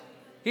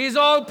He is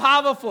all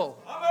powerful.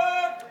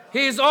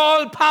 He is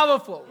all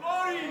powerful.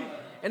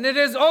 And it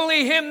is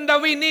only Him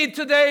that we need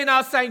today in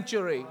our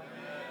sanctuary.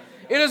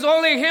 It is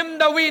only Him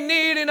that we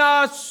need in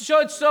our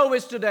church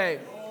service today.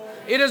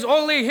 It is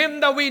only Him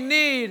that we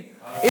need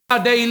in our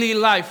daily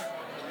life.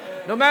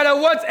 No matter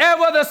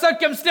whatever the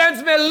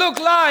circumstance may look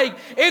like,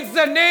 it's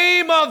the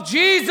name of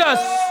Jesus.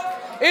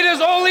 It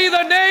is only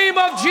the name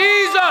of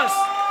Jesus.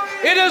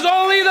 It is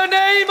only the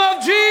name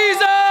of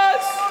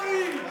Jesus.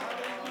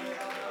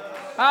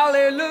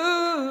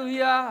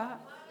 Hallelujah.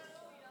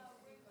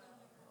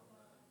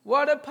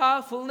 What a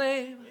powerful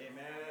name.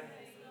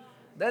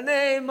 The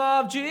name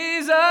of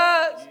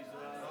Jesus.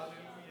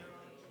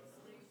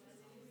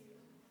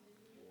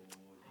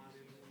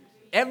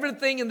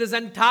 Everything in this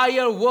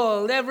entire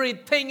world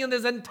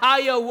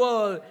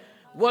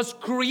was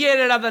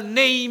created at the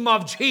name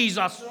of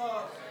Jesus.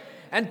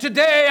 And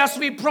today, as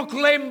we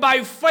proclaim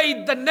by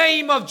faith the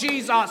name of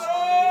Jesus,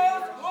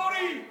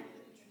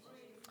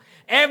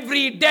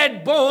 every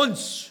dead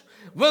bones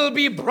will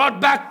be brought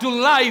back to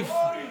life.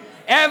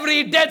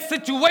 Every dead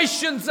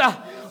situations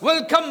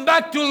will come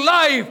back to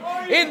life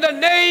in the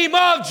name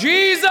of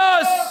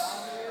Jesus.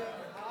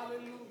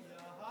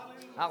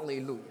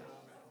 Hallelujah.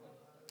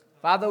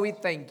 Father, we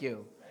thank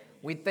you.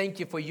 We thank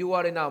you for you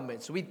are in our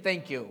midst. We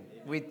thank you.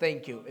 We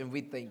thank you. And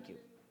we thank you.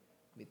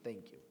 We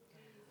thank you.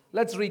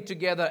 Let's read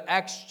together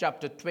Acts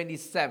chapter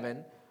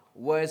 27,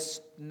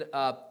 verse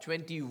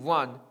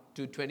 21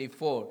 to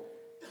 24.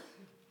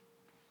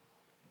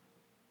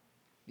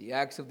 The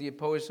Acts of the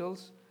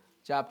Apostles,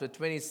 chapter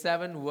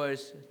 27,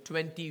 verse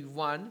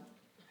 21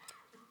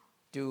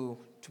 to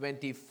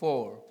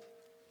 24.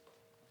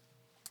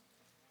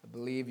 I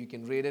believe you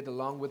can read it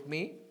along with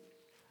me.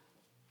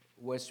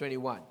 Verse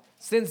 21.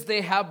 Since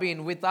they have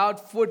been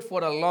without food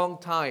for a long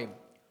time,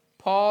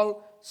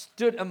 Paul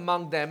stood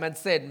among them and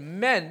said,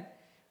 Men,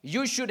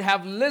 you should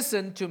have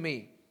listened to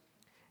me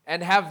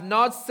and have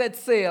not set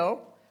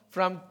sail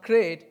from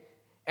Crete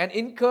and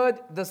incurred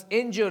this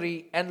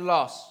injury and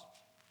loss.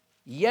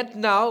 Yet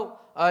now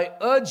I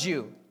urge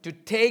you to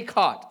take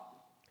heart,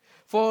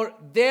 for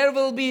there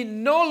will be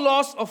no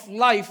loss of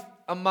life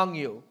among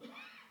you,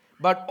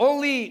 but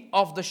only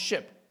of the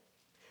ship.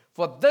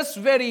 For this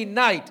very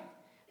night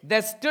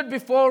there stood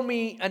before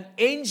me an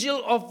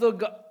angel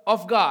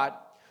of God,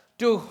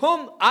 to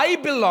whom I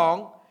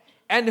belong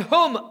and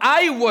whom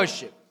I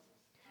worship.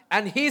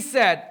 And he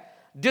said,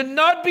 Do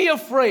not be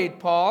afraid,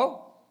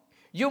 Paul.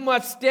 You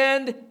must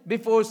stand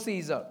before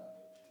Caesar.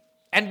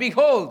 And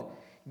behold,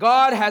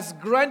 God has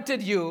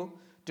granted you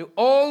to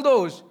all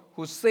those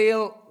who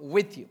sail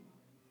with you.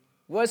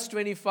 Verse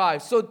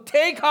 25. So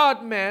take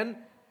heart, men,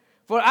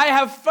 for I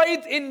have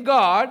faith in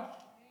God.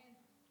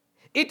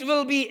 It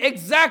will be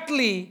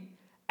exactly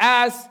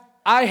as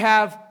I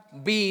have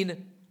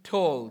been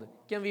told.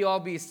 Can we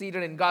all be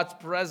seated in God's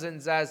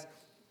presence, as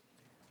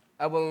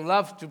I will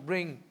love to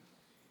bring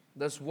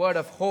this word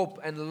of hope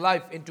and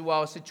life into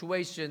our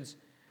situations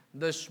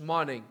this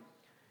morning.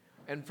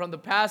 And from the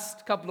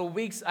past couple of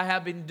weeks, I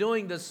have been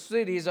doing this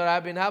series, or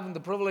I've been having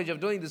the privilege of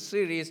doing this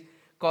series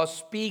called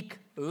Speak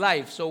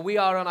Life. So we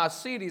are on our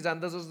series,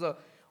 and this is the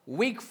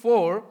week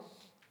 4.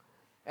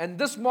 And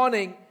this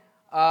morning,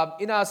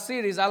 in our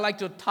series, I like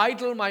to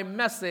title my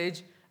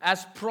message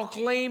as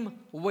Proclaim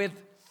with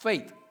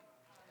Faith.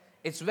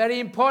 It's very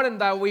important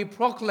that we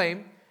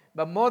proclaim,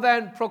 but more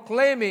than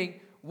proclaiming,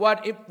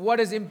 what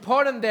is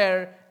important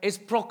there is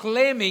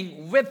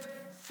proclaiming with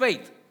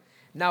faith.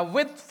 Now,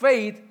 with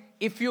faith,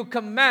 if you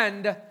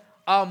command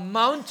a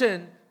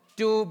mountain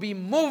to be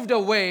moved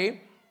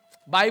away,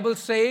 Bible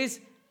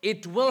says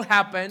it will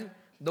happen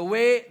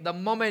the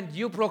moment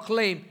you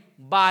proclaim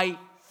by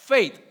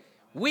faith.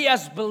 We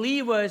as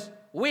believers,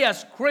 we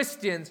as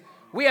Christians,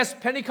 we as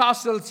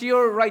Pentecostals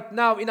here right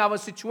now in our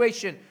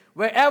situation,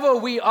 wherever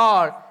we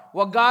are,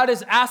 what God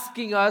is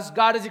asking us,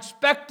 God is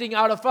expecting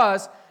out of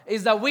us,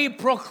 is that we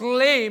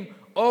proclaim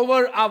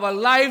over our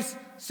lives,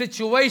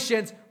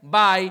 situations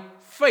by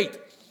faith.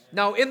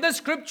 Now, in the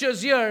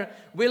scriptures here,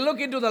 we look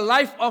into the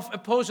life of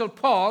Apostle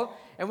Paul,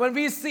 and when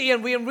we see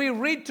and we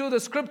read through the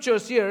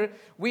scriptures here,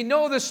 we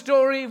know the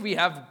story. We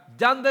have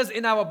done this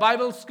in our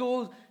Bible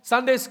schools,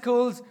 Sunday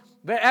schools,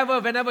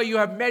 whenever you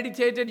have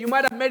meditated. You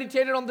might have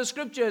meditated on the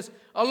scriptures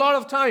a lot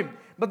of time.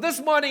 But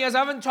this morning, as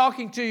I've been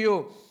talking to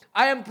you,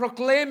 I am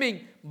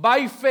proclaiming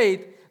by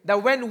faith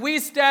that when we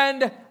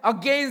stand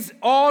against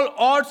all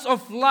odds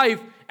of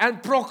life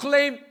and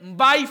proclaim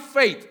by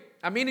faith,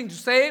 I'm meaning to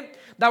say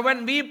that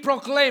when we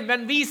proclaim,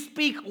 when we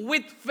speak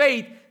with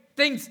faith,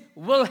 things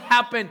will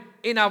happen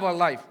in our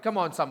life. Come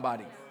on,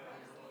 somebody.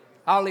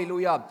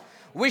 Hallelujah.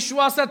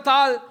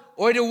 വിശ്വാസത്താൽ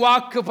ഒരു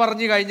വാക്ക്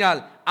പറഞ്ഞു കഴിഞ്ഞാൽ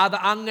അത്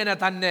അങ്ങനെ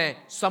തന്നെ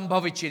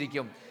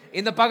സംഭവിച്ചിരിക്കും.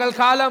 ഇന്ന്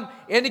പകൽക്കാലം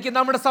എനിക്ക്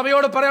നമ്മുടെ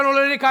സഭയോട് പറയാനുള്ള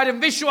ഒരു കാര്യം,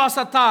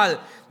 വിശ്വാസത്താൽ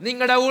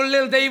നിങ്ങളുടെ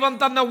ഉള്ളിൽ ദൈവം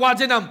തന്ന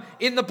വചനം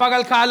ഇന്ന്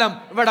പകൽക്കാലം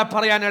ഇവിടെ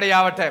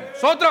പറയാനിടയാവട്ടെ.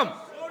 സ്തോത്രം.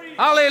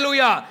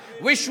 ഹല്ലേലൂയ.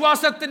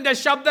 വിശ്വാസത്തിന്റെ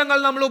ശബ്ദങ്ങൾ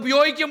നമ്മൾ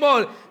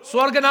ഉപയോഗിക്കുമ്പോൾ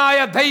സ്വർഗനായ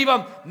ദൈവം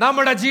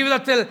നമ്മുടെ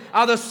ജീവിതത്തിൽ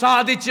അത്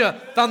സാധിച്ച്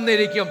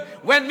തന്നിരിക്കും.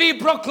 When we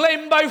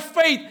proclaim by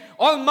faith,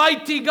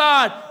 Almighty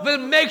God will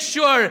make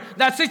sure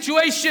that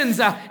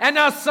situations and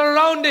our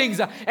surroundings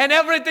and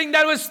everything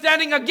that was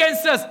standing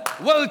against us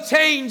will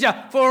change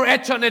for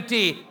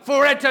eternity. For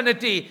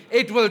eternity,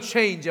 it will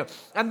change.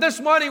 And this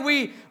morning,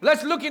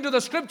 let's look into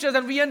the scriptures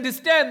and we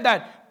understand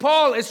that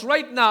Paul is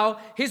right now,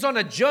 he's on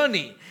a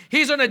journey.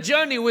 He's on a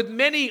journey with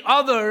many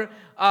other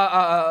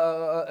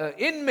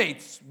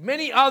inmates,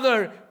 many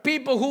other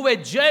people who were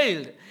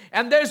jailed.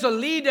 And there's a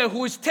leader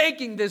who is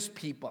taking these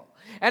people.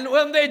 And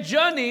on their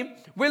journey,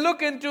 we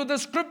look into the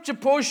scripture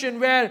portion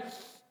where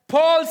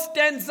Paul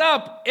stands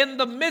up in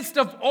the midst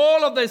of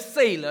all of the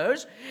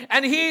sailors,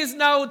 and he is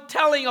now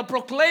telling or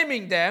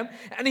proclaiming them,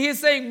 and he is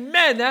saying,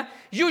 men,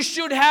 you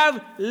should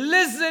have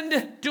listened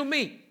to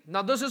me.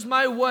 Now this is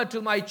my word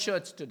to my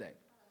church today.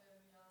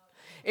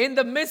 In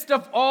the midst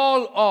of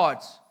all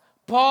odds,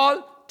 Paul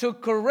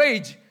took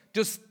courage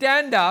to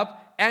stand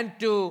up and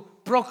to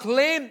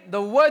proclaim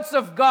the words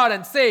of God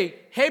and say,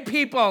 hey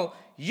people,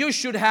 you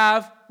should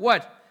have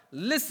what?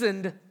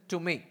 Listened to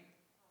me.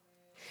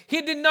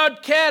 He did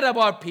not care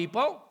about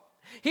people.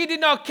 He did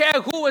not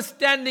care who was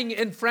standing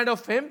in front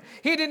of him.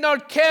 He did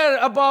not care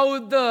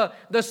about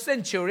the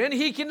centurion.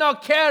 He did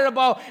not care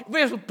about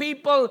will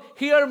people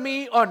hear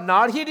me or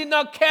not. He did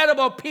not care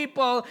about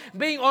people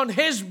being on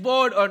his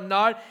board or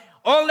not.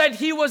 All that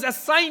he was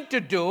assigned to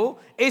do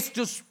is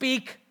to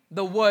speak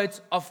the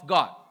words of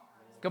God.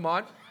 Come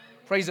on.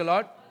 Praise the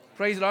Lord.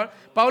 Praise the Lord.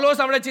 പൗലോസ്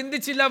അവിടെ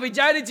ചിന്തിച്ചില്ല,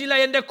 വിചാരിച്ചില്ല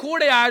എൻ്റെ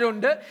കൂടെ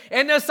ആരുണ്ട്,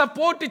 എന്നെ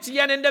support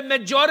ചെയ്യാൻ എൻ്റെ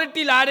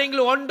മെജോറിറ്റിയിൽ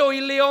ആരെങ്കിലും ഉണ്ടോ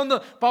ഇല്ലയോ എന്ന്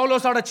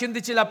പൗലോസ് അവിടെ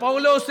ചിന്തിച്ചില്ല.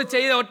 പൗലോസ്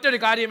ചെയ്ത ഒറ്റൊരു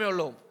കാര്യമേ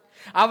ഉള്ളൂ.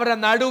 അവരുടെ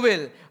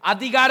നടുവിൽ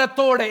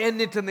അധികാരത്തോടെ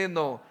എന്നിട്ട്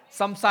നിന്നു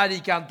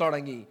സംസാരിക്കാൻ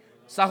തുടങ്ങി.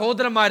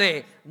 സഹോദരന്മാരെ,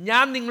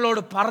 ഞാൻ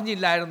നിങ്ങളോട്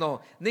പറഞ്ഞില്ലായിരുന്നോ,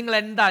 നിങ്ങൾ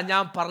എന്താ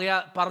ഞാൻ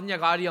പറഞ്ഞ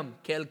കാര്യം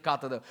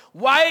കേൾക്കാത്തത്?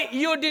 Why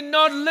you did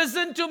not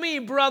listen to me,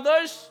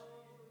 brothers?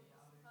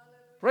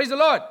 Praise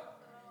the Lord.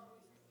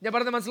 ഞാൻ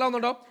പറഞ്ഞത്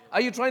മനസ്സിലാവുന്നുണ്ടോ? Are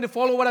you trying to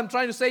follow what I'm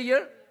trying to say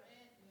here?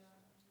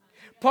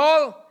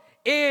 Paul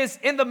is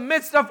in the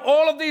midst of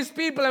all of these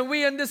people, and we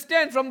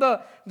understand from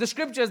the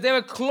scriptures, there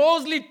were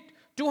closely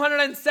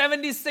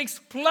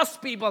 276 plus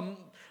people.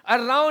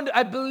 Around,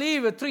 I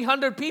believe,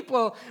 300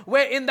 people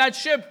were in that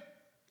ship.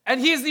 And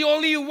he's the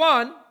only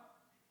one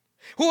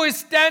who is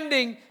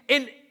standing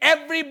in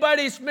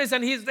everybody's midst.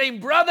 And he's saying,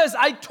 brothers,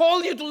 I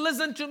told you to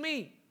listen to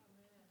me.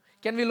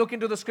 Can we look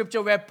into the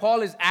scripture where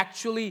Paul is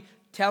actually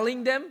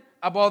telling them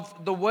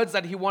about the words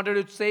that he wanted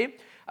to say?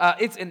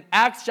 It's in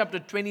Acts chapter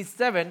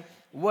 27,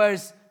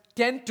 verse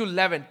 10 to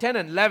 11. 10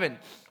 and 11.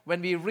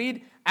 When we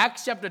read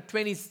Acts chapter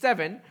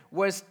 27,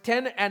 verse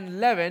 10 and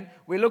 11,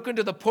 we look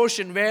into the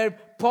portion where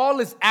Paul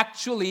is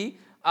actually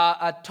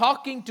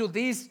talking to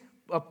these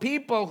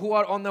people who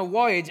are on the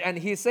voyage, and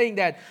he's saying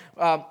that,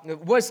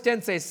 verse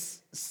 10 says,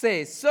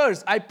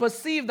 sirs, I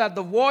perceive that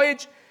the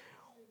voyage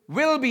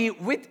will be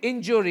with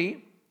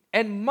injury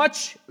and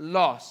much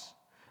loss,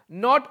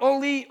 not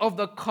only of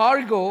the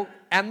cargo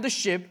and the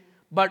ship,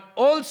 but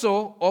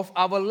also of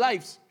our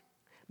lives.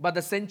 But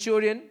the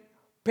centurion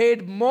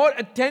paid more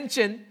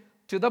attention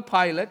to the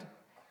pilot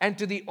and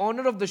to the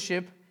owner of the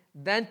ship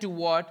than to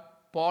what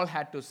Paul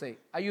had to say.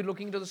 Are you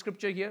looking into the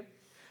scripture here?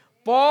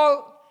 Paul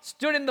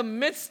stood in the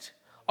midst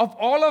of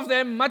all of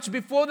them much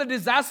before the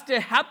disaster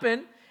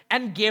happened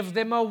and gave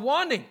them a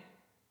warning.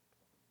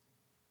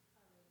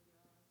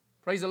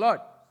 Praise the Lord.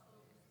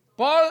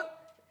 Paul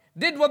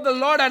did what the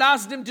Lord had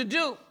asked him to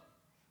do.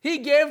 He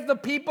gave the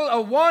people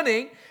a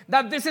warning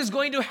that this is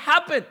going to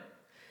happen.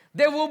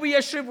 There will be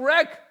a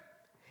shipwreck.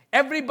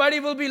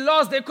 Everybody will be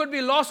lost. There could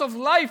be loss of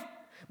life.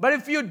 But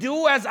if you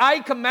do as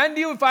I command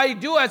you,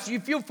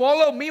 if you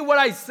follow me what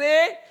I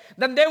say,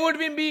 then there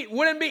wouldn't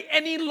be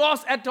any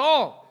loss at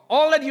all.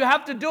 All that you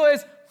have to do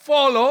is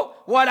follow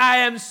what I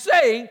am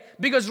saying,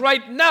 because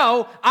right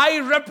now I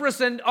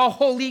represent a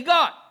holy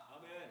God.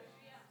 Amen.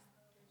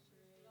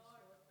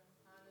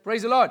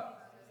 Praise the Lord.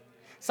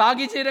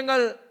 സാഹചര്യങ്ങൾ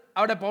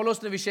അവിടെ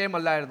പൗലോസിന്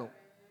വിഷയമല്ലായിരുന്നു.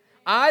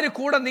 ആര്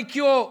കൂടെ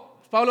നിൽക്കുവോ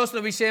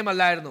പൗലോസിന്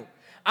വിഷയമല്ലായിരുന്നു.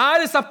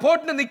 ആര്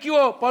സപ്പോർട്ടിന്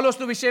നിൽക്കുവോ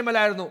പൗലോസിന്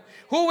വിഷയമല്ലായിരുന്നു.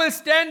 Who will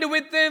stand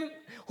with him?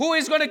 Who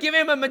is going to give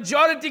him a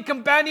majority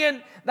companion?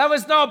 That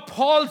was not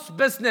Paul's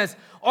business.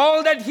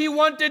 All that he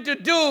wanted to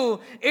do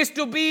is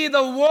to be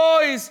the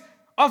voice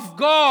of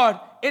God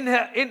in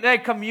a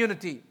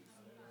community.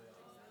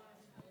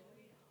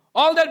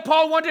 All that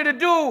Paul wanted to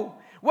do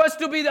was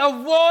to be a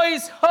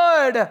voice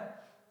heard.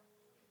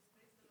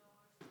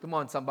 Come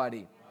on,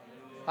 somebody.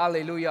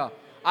 Hallelujah.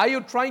 Are you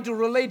trying to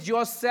relate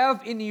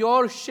yourself in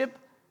your ship?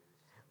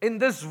 In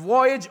this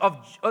voyage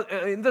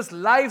in this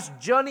life's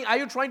journey, are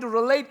you trying to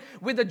relate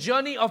with the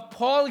journey of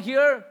Paul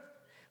here?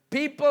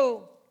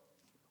 People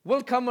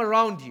will come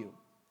around you.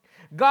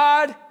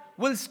 God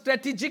will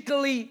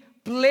strategically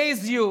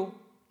place you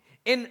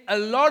in a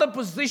lot of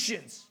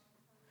positions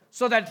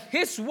so that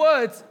His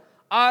words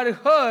are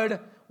heard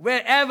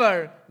wherever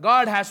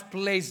God has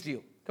placed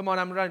you. Come on,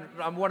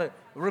 I want to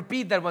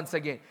repeat that once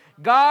again.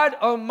 God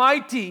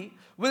Almighty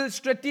will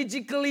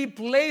strategically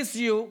place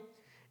you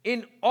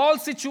in all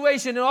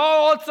situations, in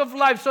all walks of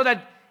life, so that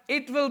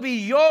it will be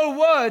your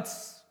words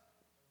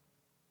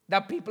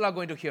that people are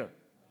going to hear.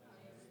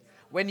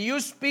 When you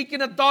speak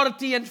in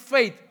authority and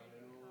faith,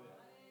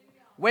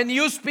 when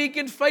you speak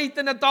in faith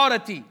and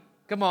authority,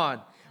 come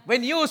on.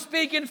 When you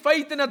speak in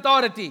faith and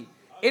authority,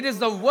 it is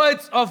the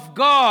words of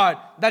God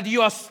that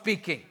you are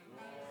speaking.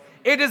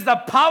 It is the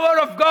power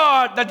of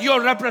God that you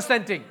are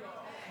representing.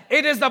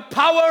 It is the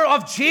power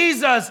of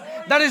Jesus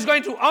that is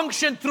going to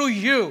unction through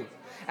you.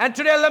 And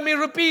today, let me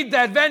repeat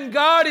that. When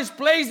God is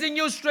placing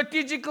you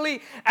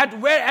strategically at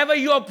wherever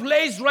you are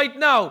placed right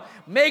now,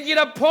 make it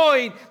a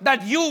point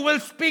that you will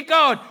speak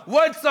out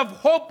words of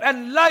hope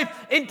and life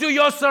into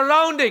your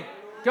surrounding.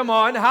 Come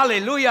on,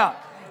 hallelujah,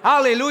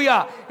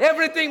 hallelujah.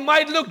 Everything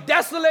might look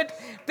desolate.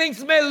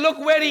 Things may look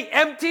very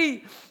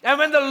empty. And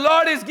when the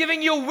Lord is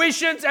giving you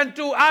visions and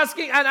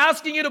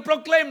asking you to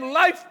proclaim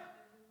life,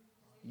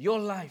 your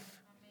life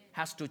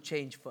has to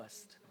change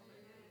first.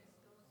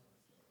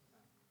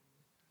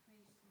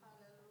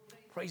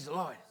 Praise the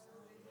Lord.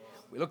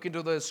 We look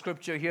into the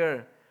scripture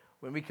here.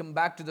 When we come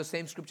back to the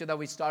same scripture that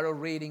we started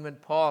reading, when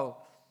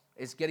Paul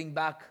is getting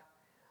back,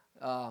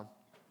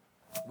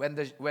 when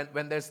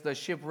there's the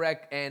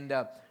shipwreck and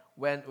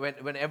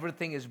when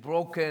everything is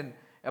broken,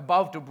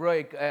 about to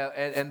break,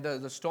 and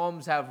the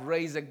storms have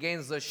raised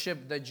against the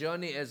ship, the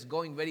journey is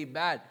going very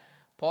bad.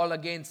 Paul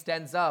again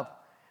stands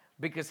up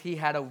because he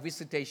had a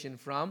visitation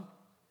from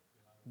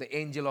the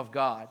angel of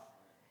God.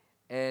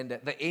 And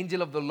the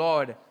angel of the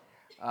Lord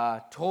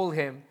told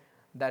him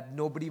that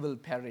nobody will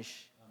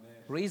perish. Amen.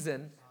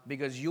 Reason,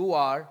 because you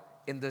are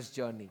in this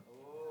journey.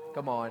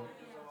 Come on.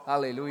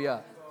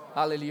 Hallelujah.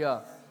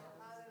 Hallelujah.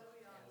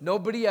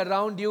 Nobody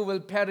around you will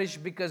perish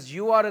because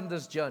you are in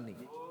this journey.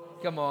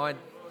 Come on.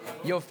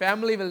 Your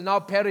family will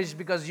not perish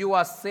because you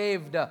are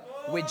saved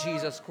with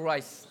Jesus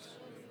Christ.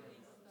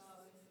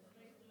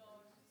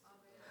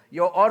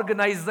 Your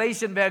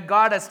organization where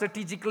God has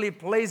strategically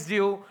placed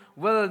you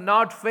will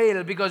not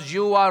fail because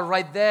you are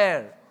right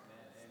there.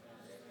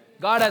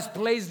 God has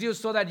placed you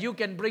so that you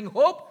can bring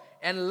hope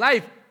and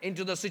life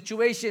into the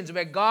situations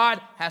where God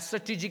has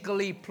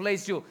strategically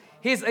placed you.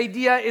 His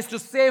idea is to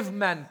save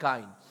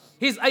mankind.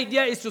 His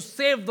idea is to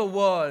save the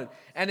world,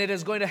 and it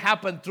is going to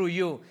happen through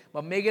you.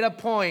 But make it a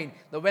point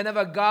that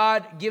whenever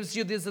God gives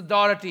you this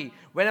authority,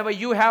 whenever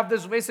you have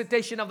this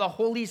visitation of the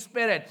Holy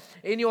Spirit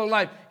in your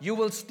life, you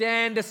will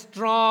stand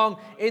strong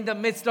in the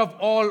midst of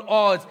all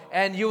odds,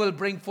 and you will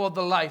bring forth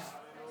the life.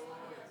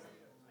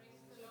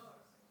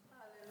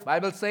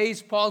 Bible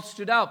says Paul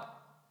stood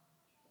up.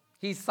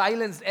 He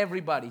silenced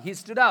everybody. He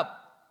stood up.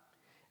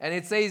 And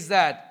it says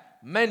that,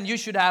 men, you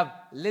should have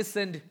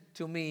listened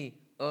to me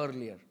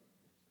earlier.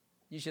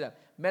 You should have.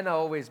 Men are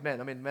always men.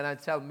 I mean, when I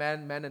tell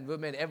men and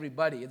women,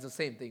 everybody, it's the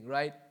same thing,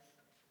 right?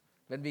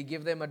 When we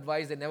give them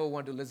advice, they never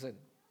want to listen.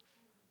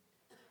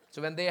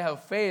 So when they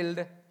have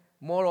failed,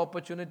 more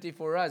opportunity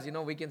for us. You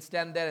know, we can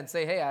stand there and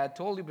say, hey, I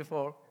told you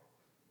before.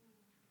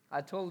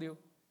 I told you.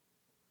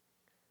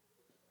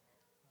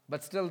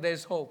 But still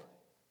there's hope.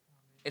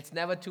 It's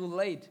never too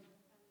late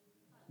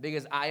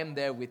because I am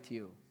there with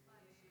you.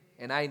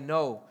 And I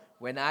know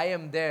when I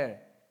am there,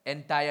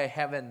 entire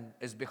heaven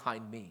is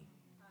behind me.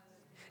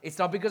 It's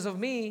not because of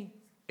me,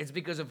 it's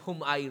because of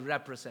whom I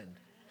represent.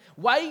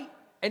 Why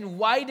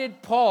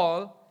did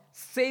Paul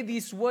say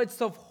these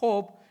words of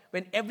hope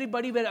when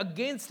everybody were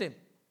against him?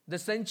 The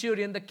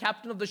centurion, the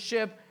captain of the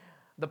ship,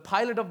 the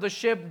pilot of the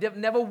ship, they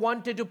never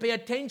wanted to pay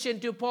attention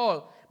to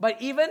Paul.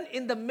 But even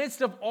in the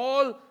midst of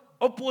all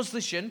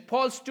opposition,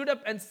 Paul stood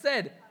up and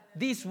said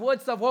these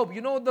words of hope. You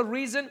know the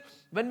reason?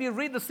 When we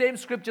read the same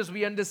scriptures,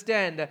 we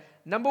understand.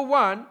 Number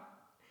one,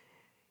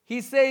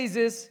 he says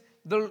is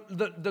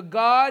the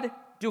God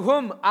to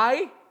whom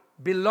I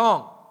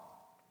belong.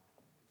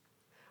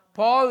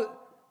 Paul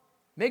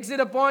makes it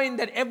a point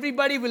that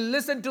everybody will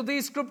listen to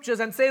these scriptures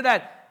and say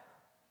that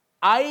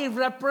I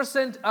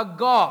represent a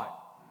God.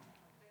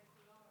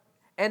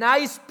 And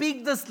I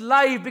speak this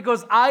life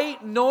because I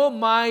know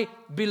my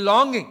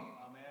belonging.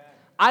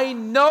 I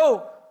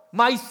know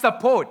my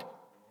support.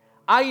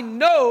 I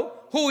know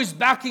who is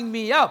backing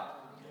me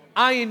up.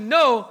 I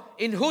know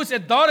in whose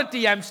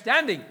authority I'm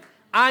standing.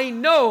 I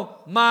know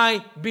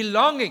my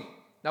belonging.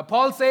 Now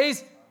Paul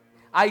says,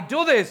 I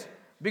do this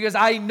because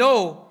I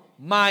know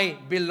my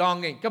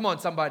belonging. Come on,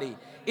 somebody.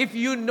 If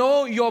you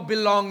know your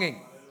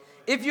belonging,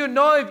 if you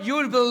know if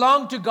you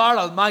belong to God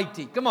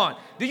Almighty, come on.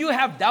 Do you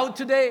have doubt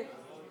today?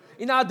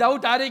 In our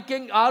doubt,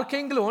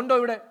 ആർക്കെങ്കിലും ഉണ്ടോ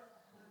ഇവിടെ?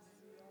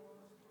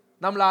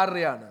 നമ്മൾ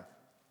ആരുടെയാണ്?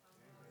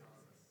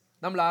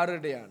 നമ്മൾ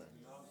ആരുടെയാണ്?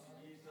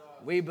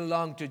 We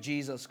belong to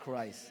Jesus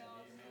Christ.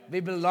 We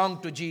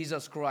belong to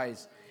Jesus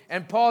Christ.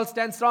 And Paul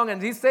stands strong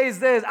and he says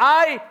this,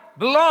 I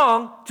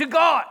belong to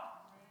God.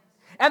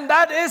 And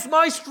that is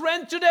my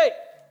strength today.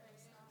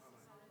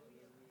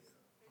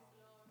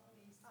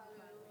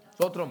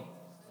 Sotram.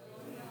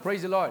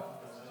 Praise the Lord.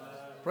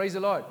 Praise the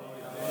Lord.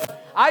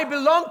 I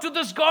belong to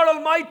this God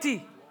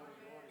Almighty.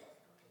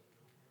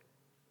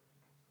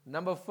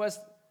 First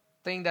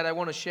thing that I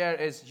want to share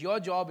is your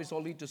job is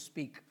only to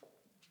speak.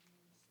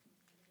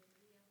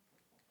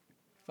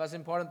 First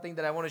important thing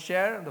that I want to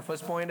share, the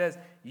first point is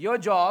your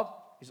job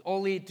is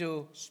only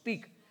to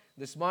speak.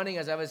 This morning,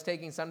 as I was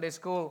taking Sunday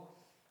school,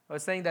 I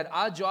was saying that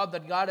our job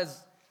that God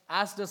has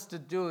asked us to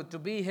do, to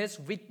be His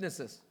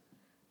witnesses.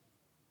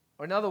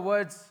 Or in other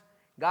words,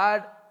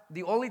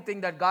 the only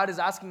thing that God is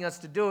asking us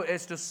to do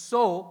is to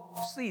sow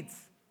seeds.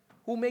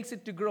 Who makes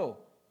it to grow?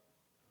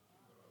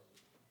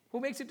 Who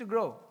makes it to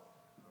grow?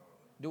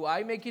 Do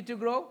I make it to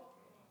grow?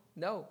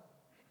 No.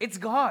 It's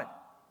God.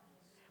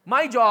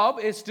 My job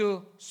is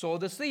to sow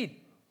the seed.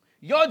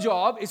 Your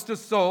job is to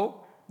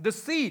sow the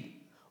seed.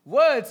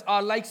 Words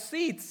are like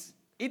seeds.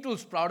 It will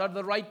sprout at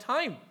the right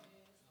time.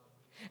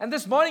 And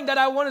this morning that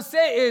I want to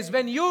say is,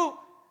 when you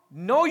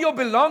know your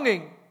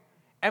belonging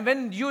and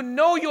when you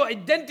know your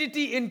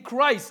identity in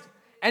Christ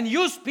and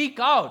you speak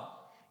out,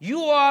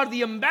 you are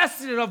the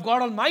ambassador of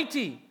God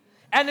Almighty,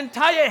 and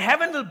entire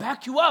heaven will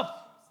back you up.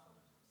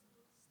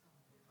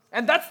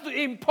 And that's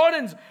the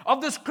importance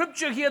of the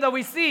scripture here that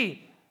we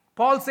see.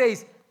 Paul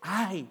says,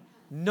 I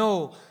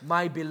know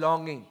my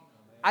belonging.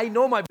 I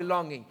know my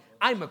belonging.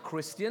 I'm a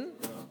Christian.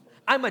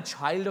 I'm a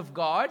child of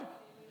God.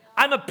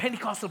 I'm a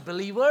Pentecostal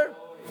believer.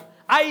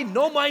 I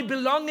know my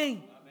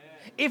belonging.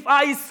 If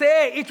I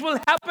say, it will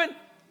happen.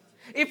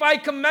 If I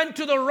command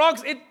to the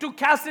rocks to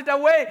cast it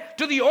away,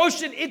 to the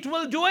ocean, it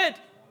will do it.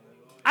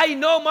 I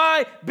know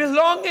my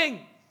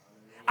belonging.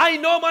 I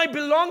know my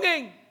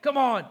belonging. Come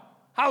on.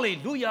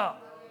 Hallelujah.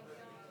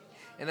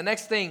 And the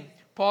next thing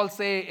Paul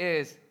say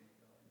is,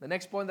 the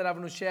next point that I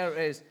want to share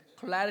is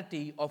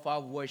clarity of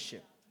our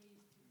worship.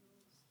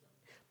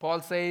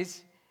 Paul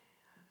says,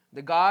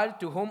 the God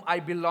to whom I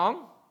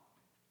belong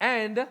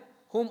and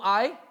whom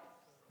I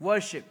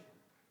worship.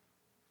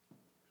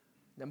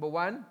 Number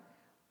one,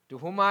 to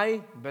whom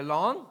I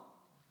belong.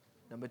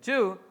 Number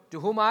two, to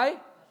whom I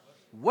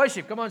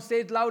worship. Come on,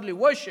 say it loudly.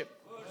 Worship.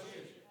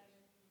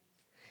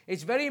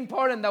 It's very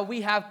important that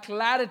we have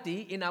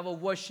clarity in our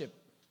worship.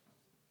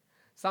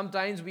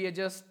 Sometimes we are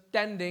just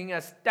standing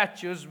as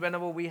statues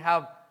whenever we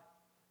have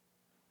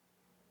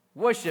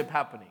worship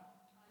happening.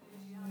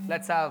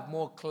 Let's have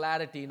more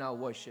clarity in our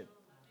worship.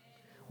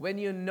 When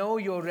you know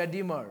your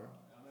Redeemer,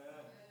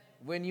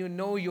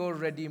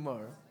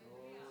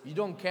 you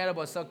don't care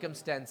about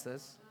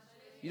circumstances.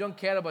 You don't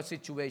care about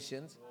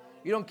situations.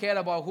 You don't care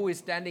about who is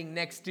standing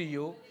next to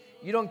you.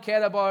 You don't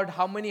care about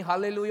how many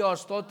hallelujah or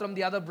stotram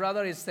the other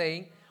brother is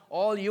saying.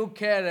 All you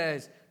care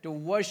is to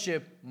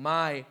worship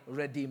my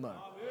Redeemer.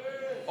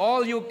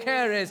 All you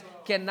care is,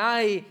 can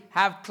I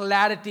have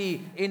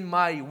clarity in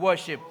my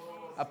worship?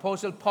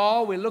 Apostle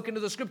Paul will look into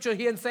the scripture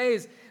here and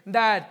says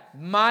that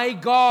my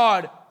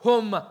God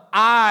whom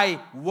I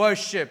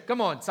worship.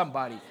 Come on,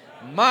 somebody.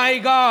 My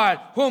God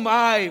whom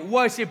I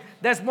worship.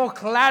 There's more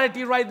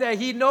clarity right there.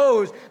 He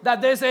knows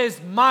that this is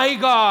my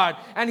God,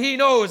 and he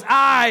knows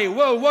I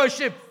will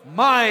worship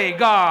my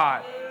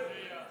God.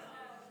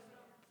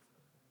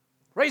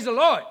 Praise the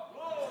Lord.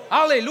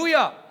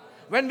 Hallelujah.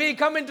 When we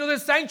come into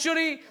this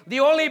sanctuary,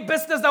 the only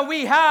business that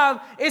we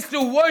have is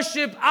to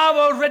worship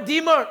our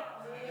Redeemer.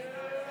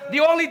 The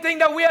only thing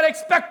that we are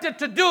expected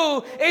to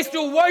do is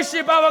to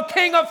worship our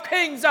King of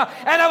Kings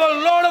and our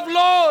Lord of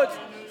Lords.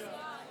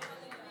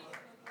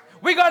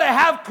 We got to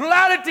have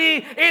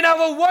clarity in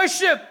our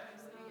worship.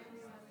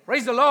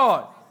 Praise the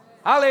Lord.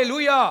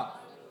 Hallelujah.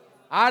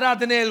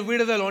 ആരാധനയിൽ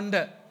വിടുതൽ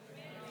ഉണ്ട്.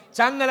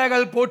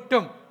 ചങ്ങലകൾ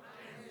പൊട്ടും.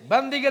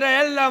 ബന്ധികരെ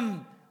എല്ലാം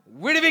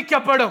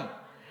വിടുവിക്കപ്പെടും.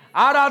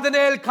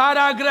 ആരാധനയിൽ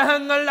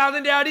കാരാഗ്രഹങ്ങൾ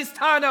അതിന്റെ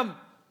അടിസ്ഥാനം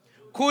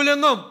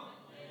കുലുങ്ങും.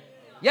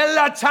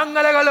 എല്ലാ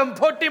ചങ്ങലകളും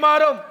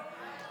പൊട്ടിമാറും.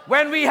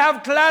 When we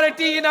have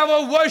clarity in our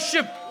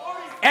worship,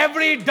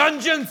 every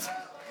dungeons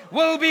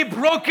will be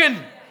broken.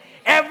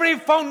 Every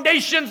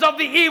foundations of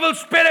the evil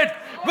spirit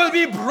will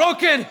be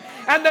broken.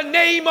 And the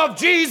name of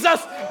Jesus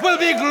will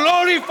be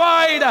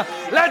glorified.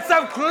 Let's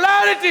have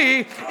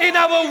clarity in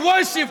our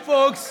worship,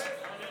 folks.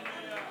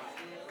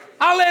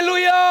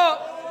 Hallelujah.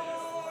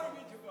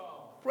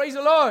 Praise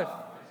the Lord.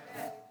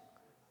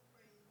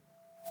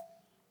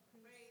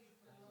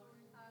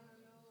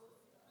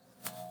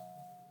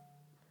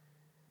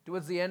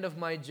 Towards the end of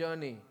my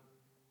journey,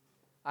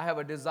 I have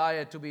a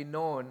desire to be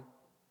known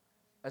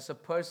as a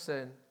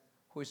person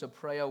who is a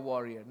prayer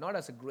warrior, not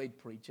as a great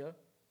preacher.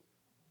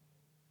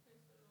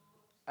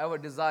 I have a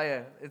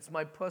desire. It's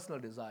my personal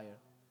desire.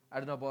 I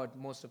don't know about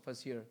most of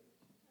us here.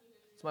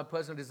 It's my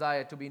personal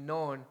desire to be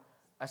known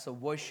as a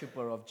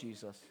worshiper of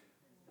Jesus.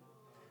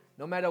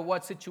 No matter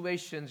what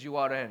situations you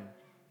are in,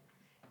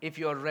 if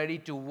you're ready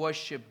to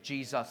worship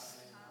Jesus,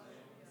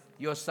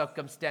 your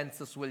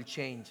circumstances will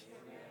change.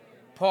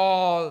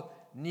 Paul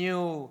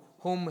knew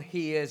whom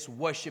he is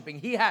worshiping.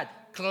 He had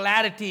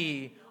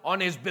clarity on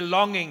his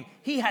belonging.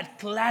 He had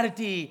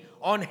clarity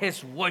on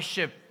his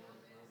worship.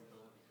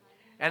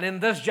 And in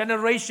this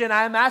generation,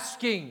 I am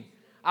asking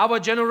our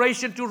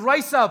generation to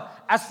rise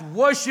up as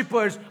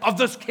worshipers of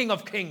this King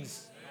of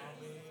Kings.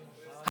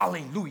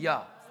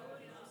 Hallelujah.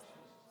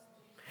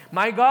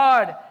 My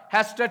God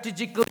has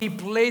strategically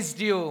placed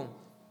you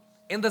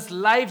in this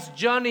life's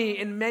journey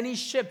in many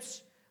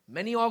ships,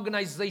 many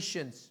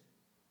organizations.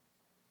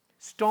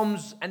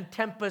 Storms and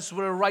tempests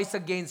will rise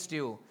against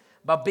you.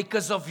 But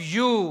because of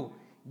you,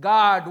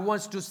 God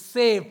wants to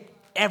save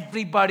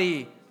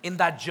everybody in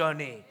that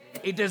journey.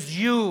 It is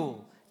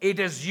you. It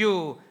is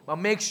you. But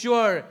make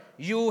sure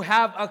you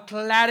have a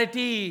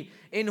clarity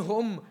in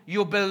whom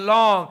you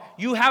belong.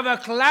 You have a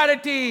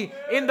clarity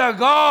in the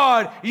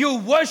God you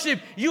worship.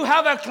 You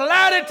have a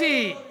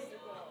clarity.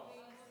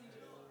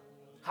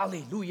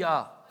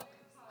 Hallelujah.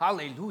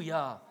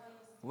 Hallelujah.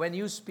 When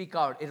you speak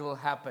out, it will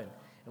happen.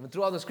 And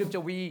throughout the scripture,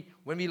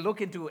 when we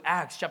look into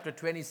Acts chapter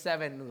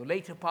 27, the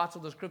later parts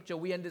of the scripture,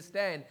 we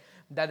understand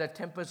that a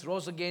tempest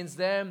rose against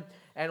them.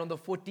 And on the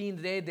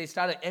 14th day, they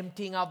started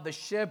emptying out the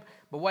ship.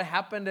 But what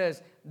happened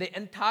is the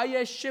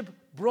entire ship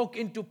broke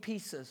into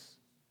pieces.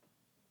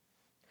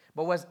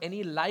 But was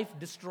any life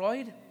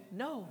destroyed?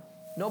 No.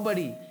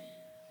 Nobody.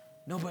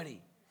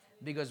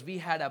 Because we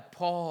had a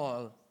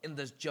Paul in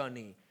this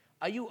journey.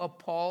 Are you a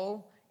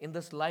Paul in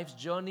this life's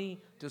journey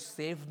to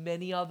save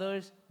many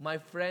others? My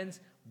friends,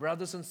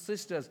 brothers and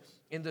sisters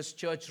in this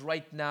church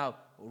right now,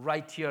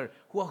 right here,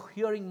 who are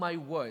hearing my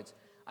words,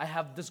 I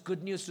have this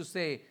good news to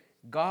say.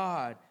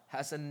 God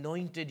has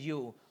anointed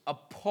you a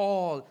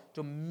Paul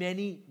to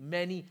many,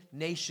 many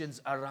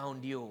nations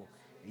around you.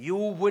 You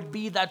would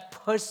be that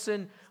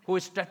person who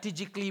is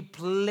strategically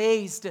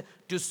placed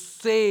to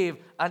save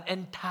an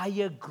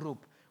entire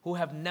group who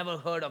have never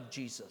heard of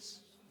Jesus.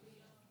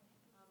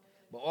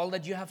 But all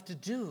that you have to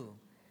do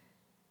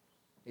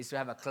is to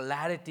have a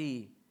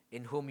clarity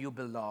in whom you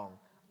belong,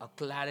 a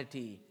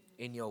clarity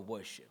in your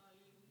worship.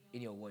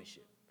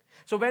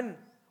 So when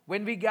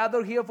we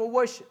gather here for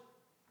worship,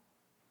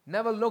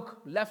 never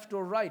look left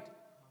or right.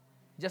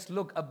 Just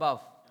look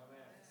above.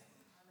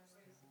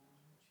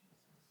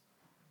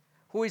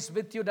 Who is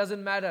with you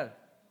doesn't matter,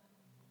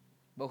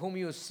 but whom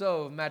you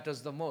serve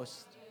matters the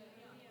most.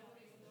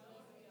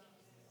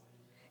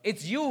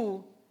 It's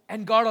you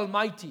and God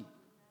Almighty.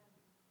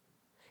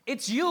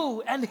 It's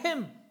you and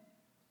Him.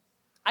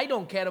 I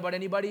don't care about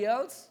anybody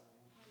else.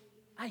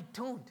 I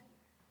don't.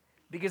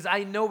 Because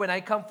I know when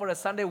I come for a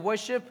Sunday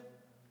worship,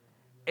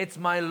 it's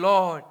my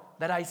Lord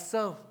that I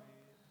serve.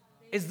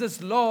 It's this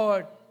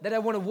Lord that I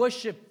want to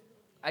worship.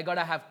 I got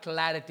to have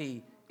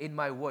clarity in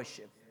my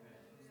worship.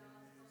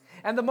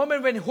 And the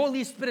moment when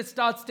Holy Spirit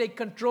starts to take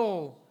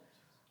control,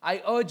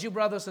 I urge you,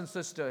 brothers and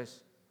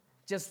sisters,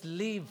 just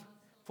leave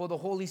for the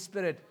Holy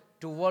Spirit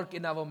to work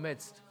in our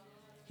midst.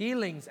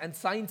 Healings and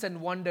signs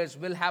and wonders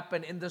will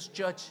happen in this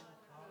church.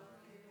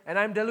 And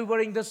I'm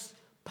delivering this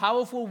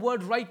powerful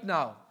word right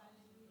now.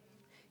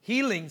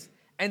 Healings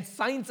and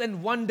signs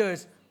and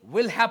wonders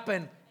will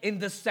happen in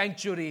this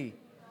sanctuary.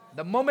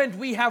 The moment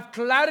we have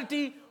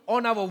clarity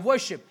on our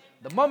worship,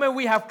 the moment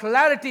we have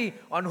clarity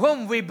on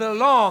whom we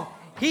belong,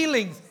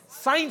 healings,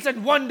 signs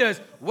and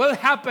wonders will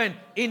happen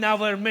in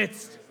our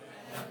midst.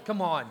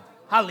 Come on.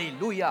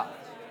 Hallelujah.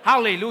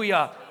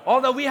 Hallelujah.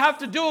 All that we have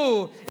to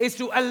do is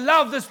to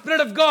allow the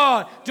Spirit of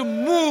God to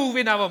move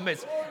in our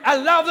midst.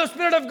 Allow the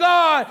Spirit of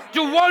God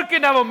to work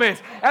in our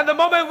midst. And the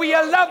moment we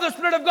allow the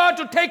Spirit of God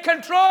to take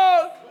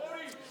control,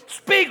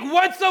 speak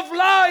words of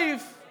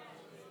life,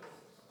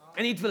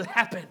 and it will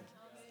happen.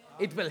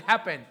 It will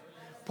happen.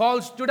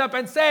 Paul stood up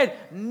and said,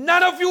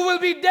 none of you will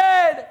be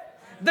dead.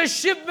 The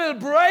ship will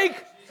break.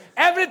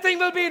 Everything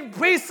will be in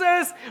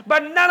pieces.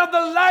 But none of the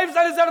lives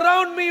that is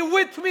around me,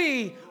 with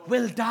me,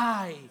 will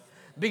die.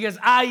 Because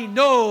I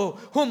know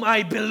whom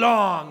I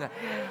belong.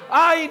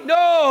 I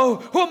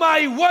know whom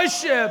I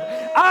worship.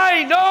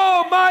 I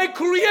know my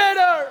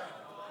Creator.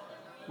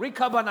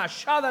 Rikabana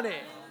Shadane.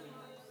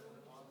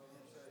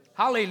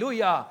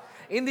 Hallelujah.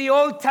 In the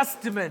Old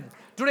Testament,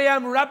 today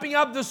I'm wrapping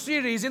up the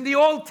series. In the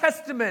Old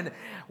Testament,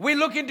 we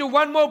look into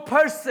one more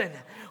person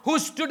who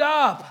stood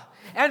up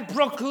and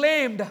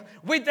proclaimed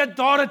with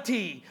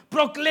authority,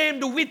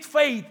 proclaimed with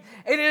faith.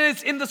 And it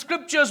is in the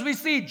scriptures we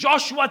see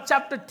Joshua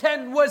chapter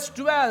 10 verse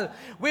 12.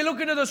 We look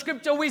into the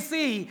scripture, we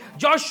see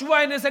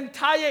Joshua and his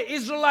entire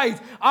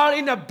Israelites are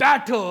in a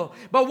battle.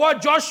 But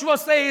what Joshua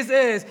says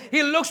is,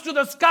 he looks to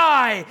the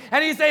sky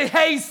and he says,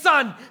 hey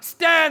sun,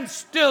 stand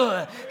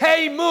still.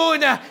 Hey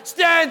moon,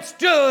 stand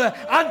still.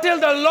 Until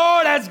the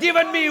Lord has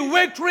given me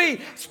victory,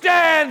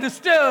 stand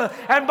still.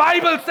 And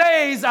Bible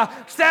says,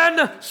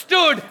 stand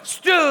stood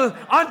still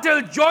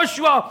until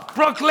Joshua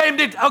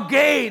proclaimed it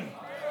again.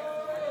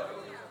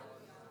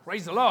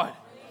 Praise the Lord.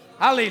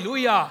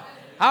 Hallelujah.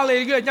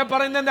 Hallelujah. ഞാൻ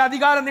പറയുന്നതിന്റെ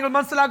അധികാരം നിങ്ങൾ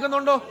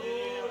മനസ്സിലാക്കുന്നുണ്ടോ?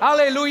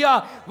 Hallelujah.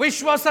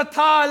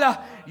 വിശ്വാസത്താൽ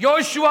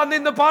യോശുവ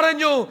നിന്ന്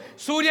പറഞ്ഞു,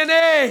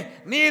 സൂര്യനെ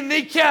നീ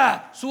നിൽക്ക.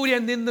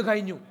 സൂര്യൻ നിന്ന്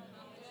കഴിഞ്ഞു.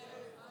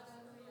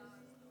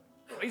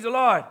 Praise the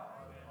Lord.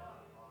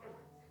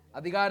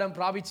 അധികാരം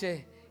പ്രാപിച്ച്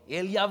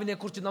ഏലിയാവിനെ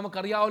കുറിച്ച്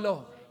നമുക്കറിയാമല്ലോ.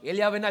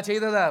 ഏലിയാവ് എന്നാ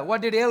ചെയ്തത്? What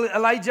did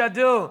Elijah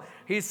do?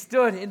 He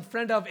stood in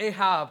front of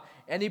Ahab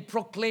and he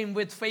proclaimed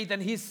with faith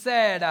and he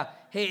said,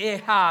 hey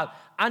Ahab,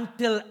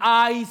 until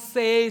I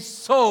say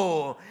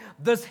so,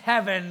 this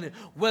heaven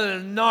will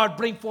not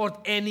bring forth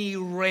any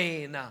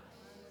rain.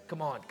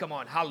 Come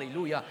on,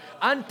 hallelujah.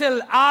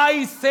 Until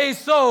I say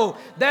so,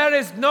 there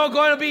is not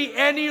going to be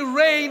any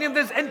rain in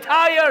this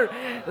entire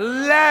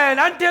land.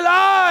 Until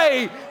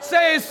I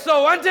say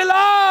so, until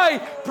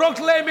I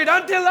proclaim it,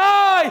 until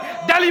I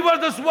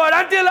deliver this word,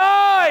 until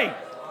I.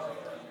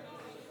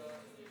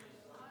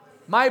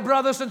 My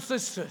brothers and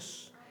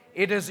sisters,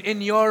 it is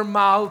in your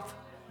mouth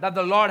that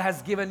the Lord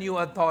has given you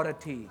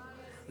authority.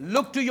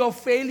 Look to your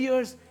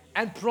failures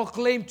and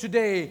proclaim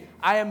today,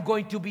 I am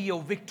going to be a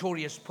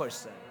victorious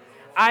person.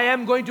 I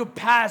am going to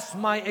pass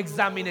my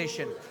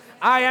examination.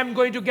 I am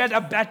going to get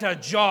a better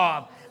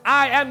job.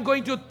 I am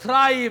going to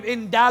thrive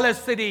in Dallas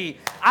City.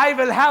 I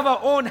will have a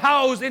own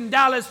house in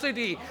Dallas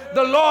City.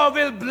 The Lord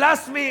will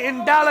bless me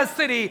in Dallas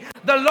City.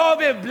 The Lord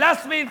will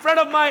bless me in front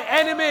of my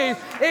enemies.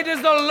 It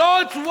is the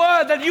Lord's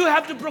word that you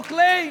have to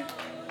proclaim.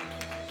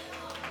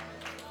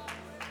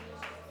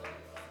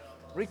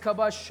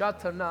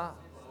 Rikabashatana.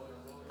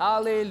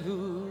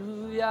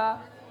 Hallelujah.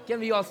 Can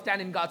we all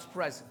stand in God's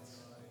presence?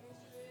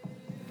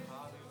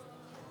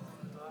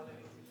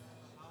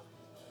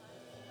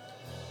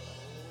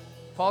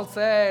 Paul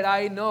said,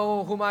 I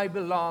know whom I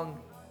belong,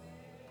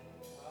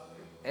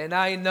 and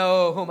I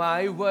know whom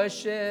I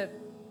worship.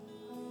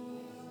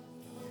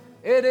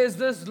 It is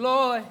this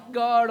Lord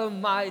God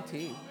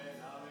Almighty.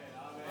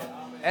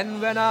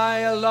 And when I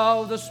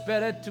allow the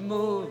Spirit to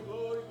move,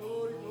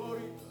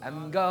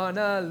 I'm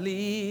gonna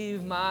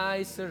leave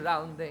my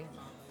surrounding.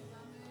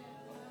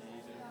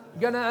 I'm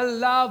gonna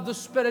allow the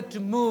Spirit to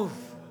move.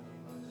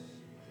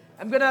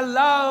 I'm gonna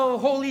allow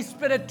Holy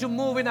Spirit to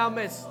move in our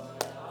midst.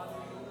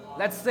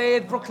 Let's say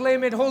it,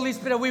 proclaim it. Holy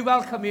Spirit, we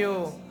welcome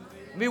you.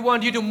 We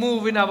want you to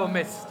move in our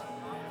midst.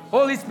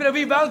 Holy Spirit,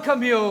 we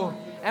welcome you,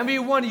 and we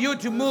want you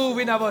to move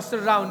in our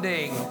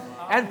surrounding.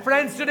 And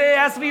friends, today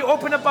as we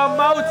open up our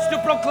mouths to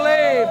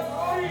proclaim,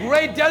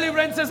 great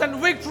deliverances and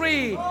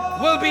victory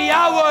will be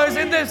ours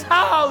in this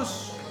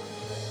house.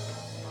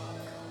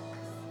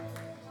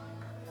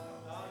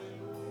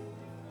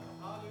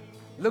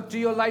 Look to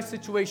your life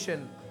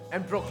situation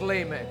and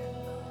proclaim it.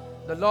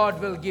 The Lord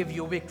will give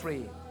you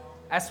victory.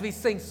 As we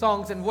sing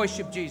songs and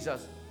worship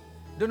Jesus,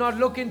 do not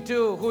look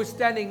into who is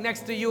standing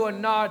next to you or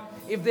not,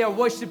 if they are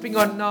worshiping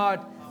or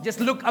not. Just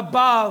look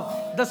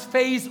above the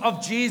face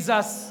of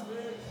Jesus,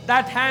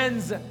 that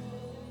hands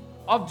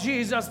of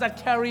Jesus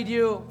that carried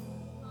you,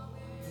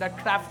 that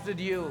crafted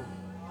you,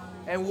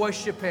 and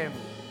worship Him,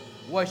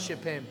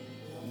 worship Him,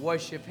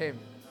 worship Him.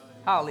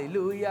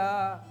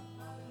 Hallelujah.